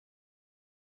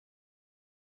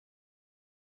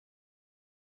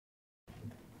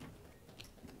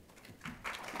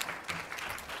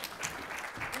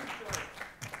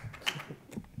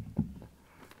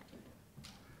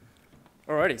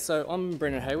Alrighty, so I'm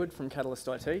Brendan Heywood from Catalyst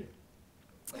IT.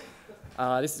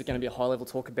 This is going to be a high-level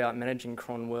talk about managing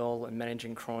CRON well and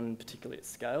managing CRON particularly at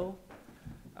scale.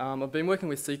 I've been working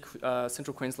with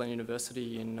Central Queensland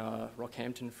University in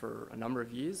Rockhampton for a number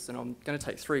of years, and I'm going to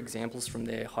take 3 examples from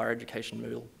their higher education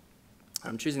Moodle.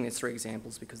 I'm choosing these 3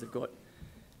 examples because they've got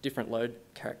different load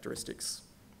characteristics.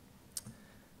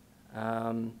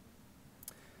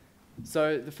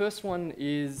 So the first one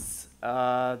is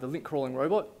the link crawling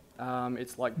robot.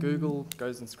 It's like Google,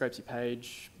 goes and scrapes your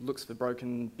page, looks for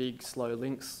broken, big, slow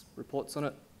links, reports on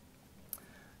it.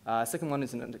 Second one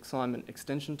is an assignment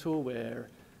extension tool where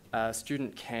a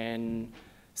student can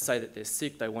say that they're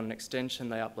sick, they want an extension,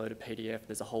 they upload a PDF,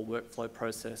 there's a whole workflow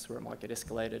process where it might get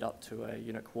escalated up to a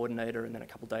unit coordinator, and then a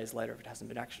couple of days later, if it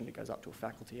hasn't been actioned, it goes up to a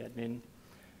faculty admin.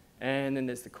 And then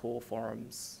there's the core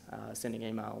forums, sending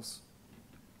emails.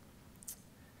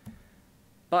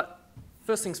 But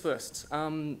first things first,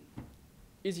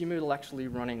 is your Moodle actually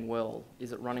running well?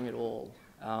 Is it running at all?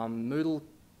 Moodle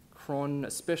CRON,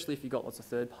 especially if you've got lots of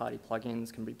third-party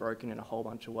plugins, can be broken in a whole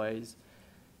bunch of ways.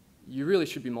 You really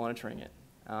should be monitoring it.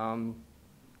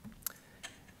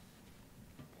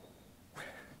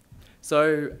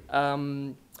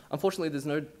 Unfortunately, there's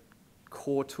no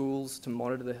core tools to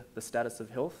monitor the status of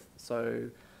health, so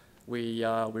we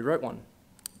wrote one.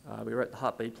 We wrote the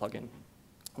Heartbeat plugin.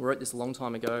 We wrote this a long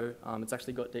time ago. It's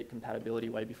actually got deep compatibility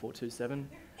way before 2.7.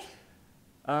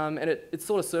 And it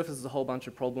sort of surfaces a whole bunch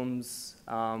of problems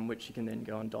which you can then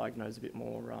go and diagnose a bit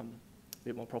more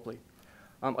properly.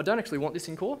 I don't actually want this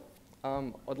in core.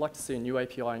 I'd like to see a new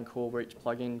API in core where each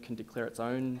plugin can declare its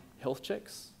own health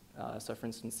checks. So for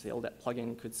instance, the LDAP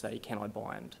plugin could say, can I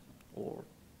bind, or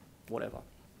whatever.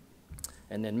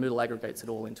 And then Moodle aggregates it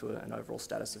all into an overall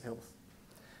status of health.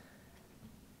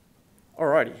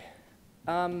 Alrighty.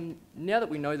 Now that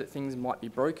we know that things might be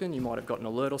broken, you might have got an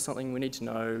alert or something, we need to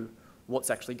know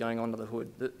what's actually going on under the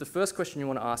hood. The first question you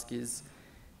want to ask is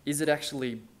it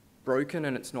actually broken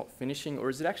and it's not finishing, or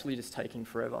is it actually just taking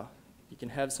forever? You can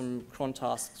have some CRON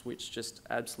tasks which just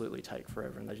absolutely take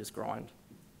forever and they just grind.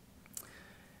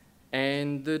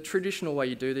 And the traditional way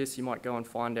you do this, you might go and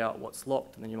find out what's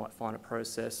locked, and then you might find a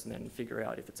process and then figure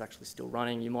out if it's actually still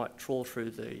running. You might trawl through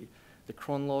the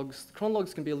CRON logs. The CRON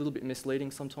logs can be a little bit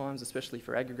misleading sometimes, especially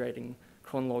for aggregating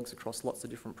CRON logs across lots of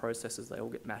different processes. They all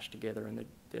get mashed together, and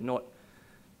they're not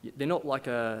like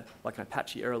an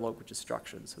Apache error log which is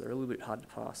structured, so they're a little bit hard to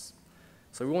parse.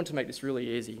 So we want to make this really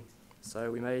easy.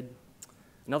 So we made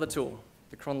another tool,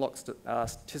 the CRON log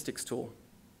statistics tool.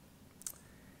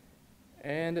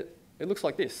 And it looks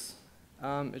like this.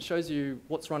 It shows you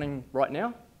what's running right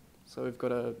now. So we've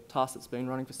got a task that's been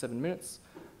running for 7 minutes.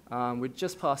 We're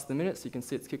just past the minute, so you can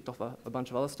see it's kicked off a bunch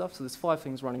of other stuff. So there's 5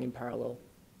 things running in parallel.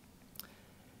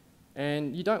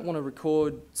 And you don't want to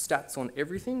record stats on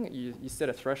everything. You set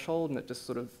a threshold, and it just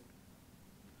sort of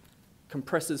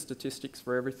compresses statistics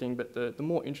for everything, but the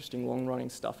more interesting long-running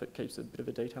stuff, it keeps a bit of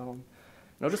a detail on.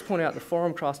 And I'll just point out the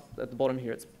forum class at the bottom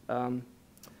here. It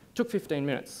took 15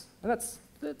 minutes, and that's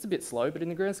a bit slow, but in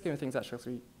the grand scheme of things, that's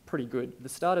actually pretty good. At the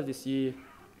start of this year,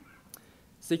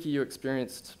 CQU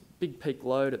experienced big peak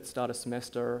load at the start of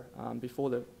semester before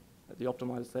the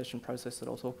optimization process that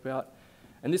I'll talk about.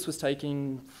 And this was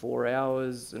taking 4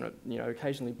 hours, and it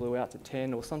occasionally blew out to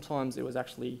 10, or sometimes it was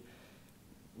actually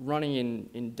running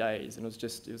in days, and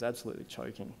it was absolutely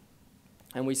choking.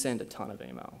 And we send a ton of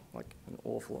email, like an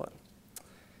awful lot.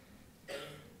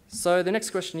 So the next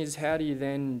question is, how do you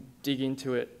then dig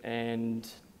into it and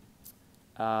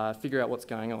figure out what's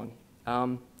going on?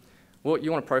 Well,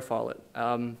 you want to profile it.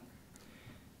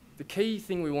 The key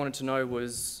thing we wanted to know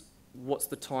was what's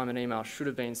the time an email should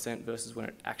have been sent versus when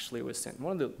it actually was sent.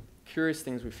 One of the curious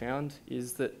things we found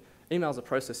is that emails are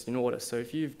processed in order. So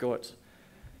if you've got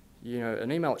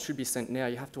an email that should be sent now,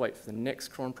 you have to wait for the next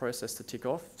CRON process to tick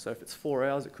off. So if it's 4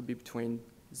 hours, it could be between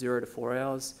 0 to 4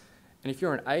 hours. And if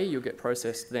you're an A, you'll get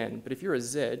processed then. But if you're a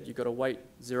Z, you've got to wait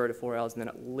 0 to 4 hours and then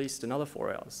at least another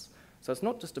 4 hours. So it's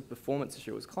not just a performance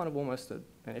issue, it's kind of almost an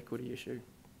equity issue.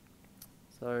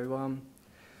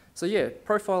 So yeah,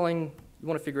 profiling, you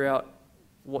want to figure out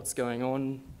what's going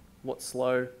on, what's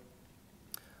slow.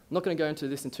 I'm not going to go into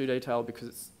this in too detail because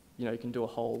it's, you can do a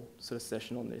whole sort of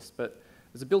session on this, but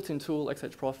there's a built-in tool,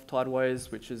 XHprof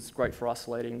Tideways, which is great for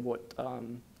isolating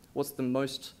what's the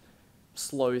most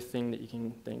slow thing that you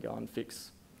can then go and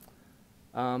fix.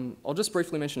 I'll just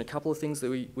briefly mention a couple of things that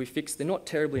we fixed. They're not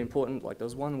terribly important. Like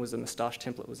one was a moustache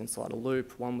template was inside a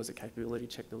loop. One was a capability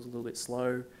check that was a little bit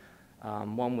slow.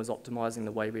 One was optimizing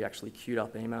the way we actually queued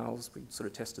up emails. We sort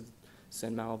of tested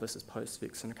send mail versus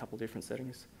postfix in a couple of different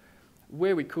settings.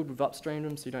 Where we could, we've upstreamed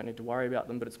them, so you don't need to worry about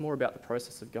them, but it's more about the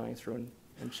process of going through and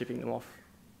and shipping them off.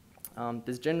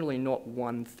 There's generally not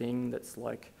one thing that's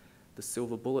like the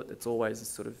silver bullet. It's always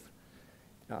sort of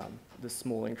the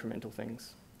small incremental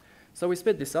things. So we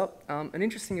sped this up. An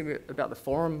interesting bit about the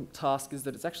forum task is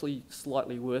that it's actually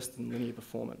slightly worse than linear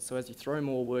performance. So as you throw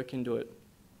more work into it,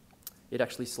 it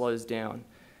actually slows down.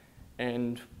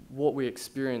 And what we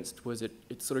experienced was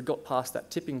it sort of got past that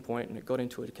tipping point and it got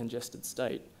into a congested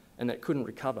state and it couldn't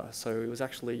recover. So it was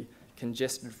actually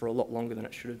congested for a lot longer than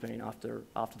it should have been after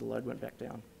the load went back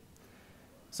down.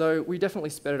 So we definitely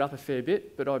sped it up a fair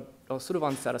bit, but I was sort of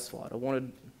unsatisfied. I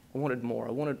wanted more.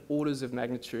 I wanted orders of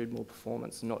magnitude more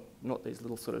performance, not these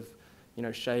little sort of,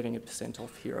 shaving a %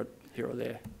 off here or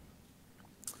there.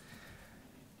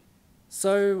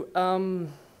 So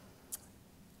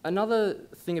another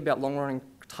thing about long-running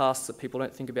tasks that people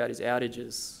don't think about is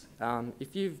outages.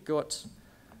 If you've got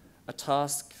a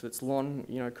task that's long,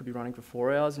 it could be running for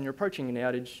 4 hours, and you're approaching an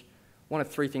outage, one of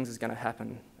three things is going to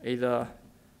happen. Either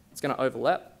it's going to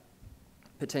overlap.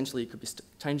 Potentially, you could be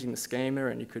changing the schema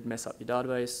and you could mess up your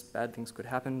database. Bad things could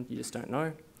happen. You just don't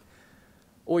know.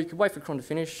 Or you could wait for cron to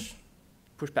finish,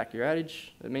 push back your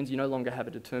outage. It means you no longer have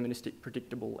a deterministic,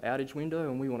 predictable outage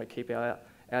window, and we want to keep our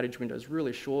outage windows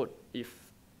really short, if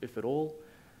at all.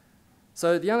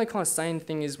 So the only kind of sane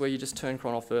thing is where you just turn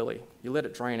cron off early. You let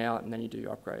it drain out and then you do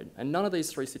your upgrade. And none of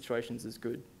these three situations is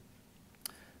good.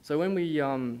 So when we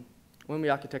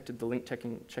architected the link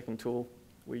checking tool,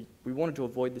 we wanted to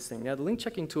avoid this thing. Now, the link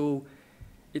checking tool,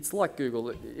 it's like Google.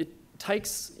 It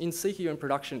takes, in CQ in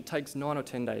production, it takes 9 or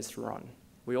 10 days to run.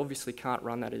 We obviously can't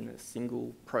run that in a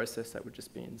single process. That would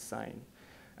just be insane.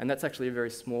 And that's actually a very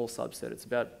small subset. It's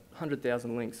about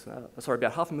 100,000 links, about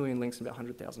 500,000 links and about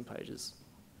 100,000 pages.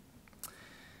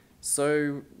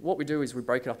 So what we do is we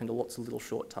break it up into lots of little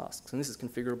short tasks. And this is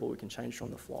configurable. We can change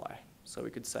on the fly. So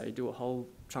we could say do a whole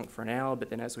chunk for an hour, but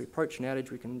then as we approach an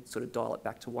outage, we can sort of dial it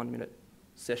back to 1 minute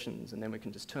sessions, and then we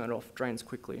can just turn it off, drains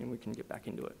quickly, and we can get back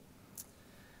into it.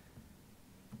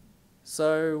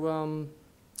 So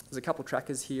there's a couple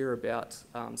trackers here about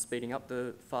speeding up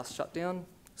the fast shutdown.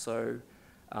 So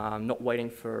not waiting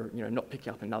for, not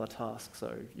picking up another task.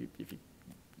 So if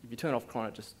you turn off cron,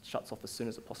 it just shuts off as soon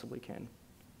as it possibly can.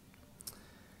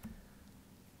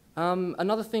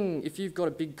 Another thing, if you've got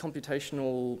a big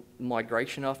computational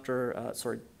migration after, as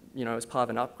part of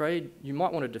an upgrade, you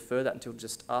might want to defer that until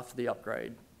just after the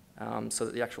upgrade so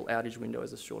that the actual outage window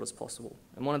is as short as possible.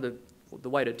 And one of the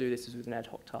way to do this is with an ad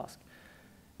hoc task.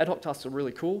 Ad hoc tasks are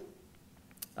really cool.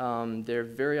 They're a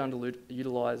very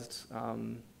underutilized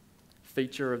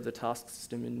feature of the task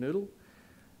system in Moodle.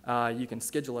 You can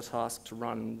schedule a task to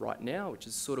run right now, which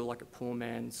is sort of like a poor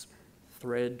man's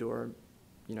thread, or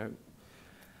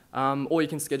you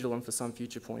can schedule them for some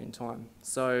future point in time.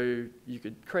 So you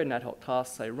could create an ad hoc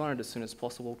task, say run it as soon as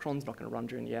possible. Cron's not going to run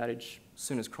during the outage. As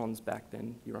soon as cron's back,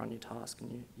 then you run your task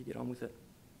and you get on with it.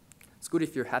 It's good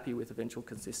if you're happy with eventual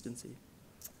consistency.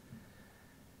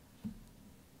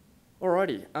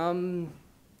 Alrighty,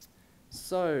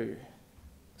 so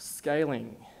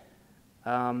scaling.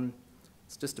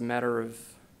 It's just a matter of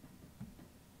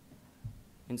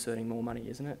inserting more money,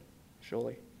 isn't it?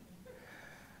 Surely.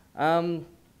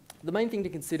 The main thing to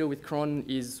consider with cron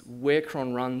is where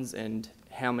cron runs and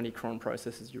how many cron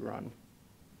processes you run.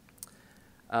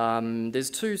 There's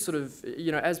two sort of,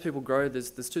 as people grow,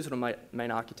 there's two sort of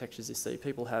main architectures you see.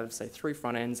 People have, say, 3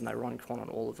 front ends and they run cron on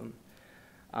all of them.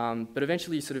 But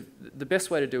eventually, the best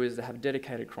way to do it is to have a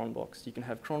dedicated cron box. You can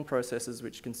have cron processes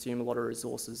which consume a lot of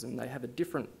resources, and they have a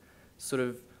different sort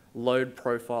of load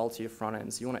profile to your front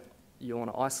ends. You want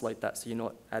to isolate that so you're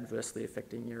not adversely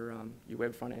affecting your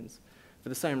web front ends. For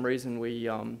the same reason, we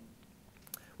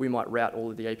might route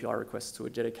all of the API requests to a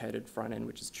dedicated front end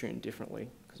which is tuned differently,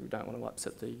 because we don't want to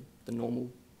upset the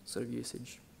normal sort of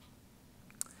usage.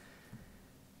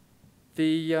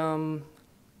 So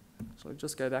I'll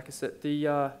just go back a set.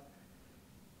 Excuse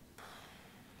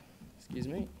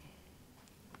me.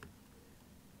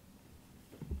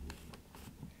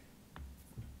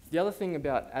 The other thing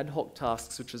about ad hoc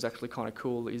tasks, which is actually kind of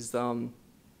cool, is that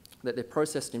they're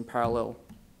processed in parallel.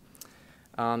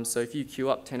 So if you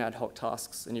queue up 10 ad hoc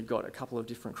tasks and you've got a couple of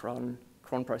different cron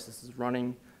processes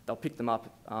running, they'll pick them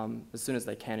up as soon as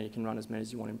they can, and you can run as many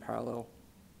as you want in parallel.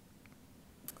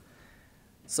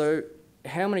 So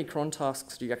how many cron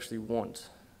tasks do you actually want?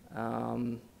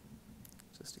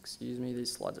 Just excuse me,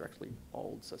 these slides are actually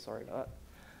old, so sorry about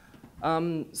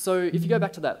that. So if you go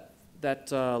back to that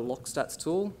lockstats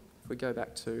tool, if we go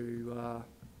back to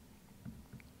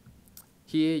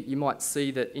here, you might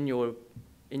see that in your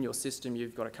system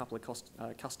you've got a couple of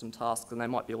custom tasks, and they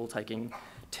might be all taking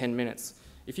 10 minutes.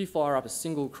 If you fire up a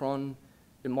single cron,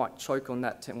 it might choke on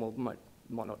that 10, well,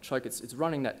 might not choke. It's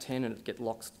running that 10 and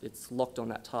it's locked on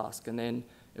that task, and then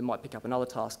it might pick up another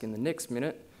task in the next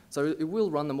minute. So it will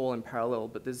run them all in parallel,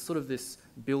 but there's sort of this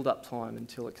build-up time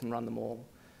until it can run them all.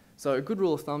 So a good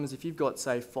rule of thumb is if you've got,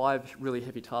 say, 5 really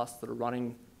heavy tasks that are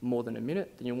running more than a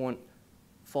minute, then you want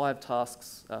 5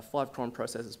 tasks, 5 cron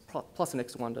processes, plus an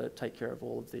extra one to take care of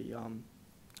all of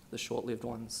the short-lived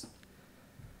ones.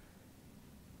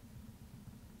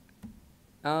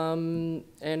 And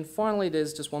finally,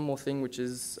 there's just one more thing, which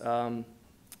is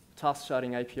task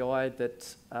sharding API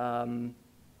that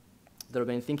I've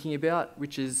been thinking about,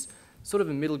 which is sort of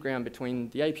a middle ground between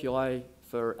the API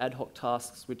for ad hoc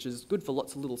tasks, which is good for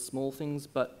lots of little small things,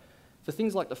 but for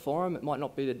things like the forum, it might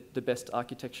not be the best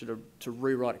architecture to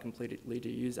rewrite it completely to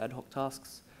use ad hoc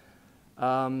tasks.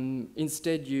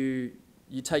 Instead, you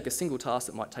take a single task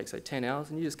that might take, say, 10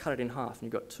 hours, and you just cut it in half, and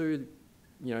you've got 2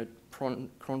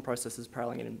 cron processes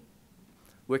paralleling it and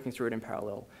working through it in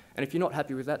parallel. And if you're not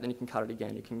happy with that, then you can cut it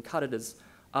again. You can cut it as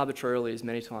arbitrarily as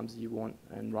many times as you want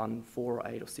and run 4 or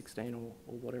 8 or 16 or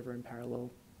whatever in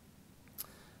parallel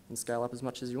and scale up as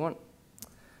much as you want.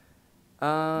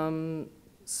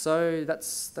 So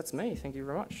that's me. Thank you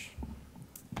very much.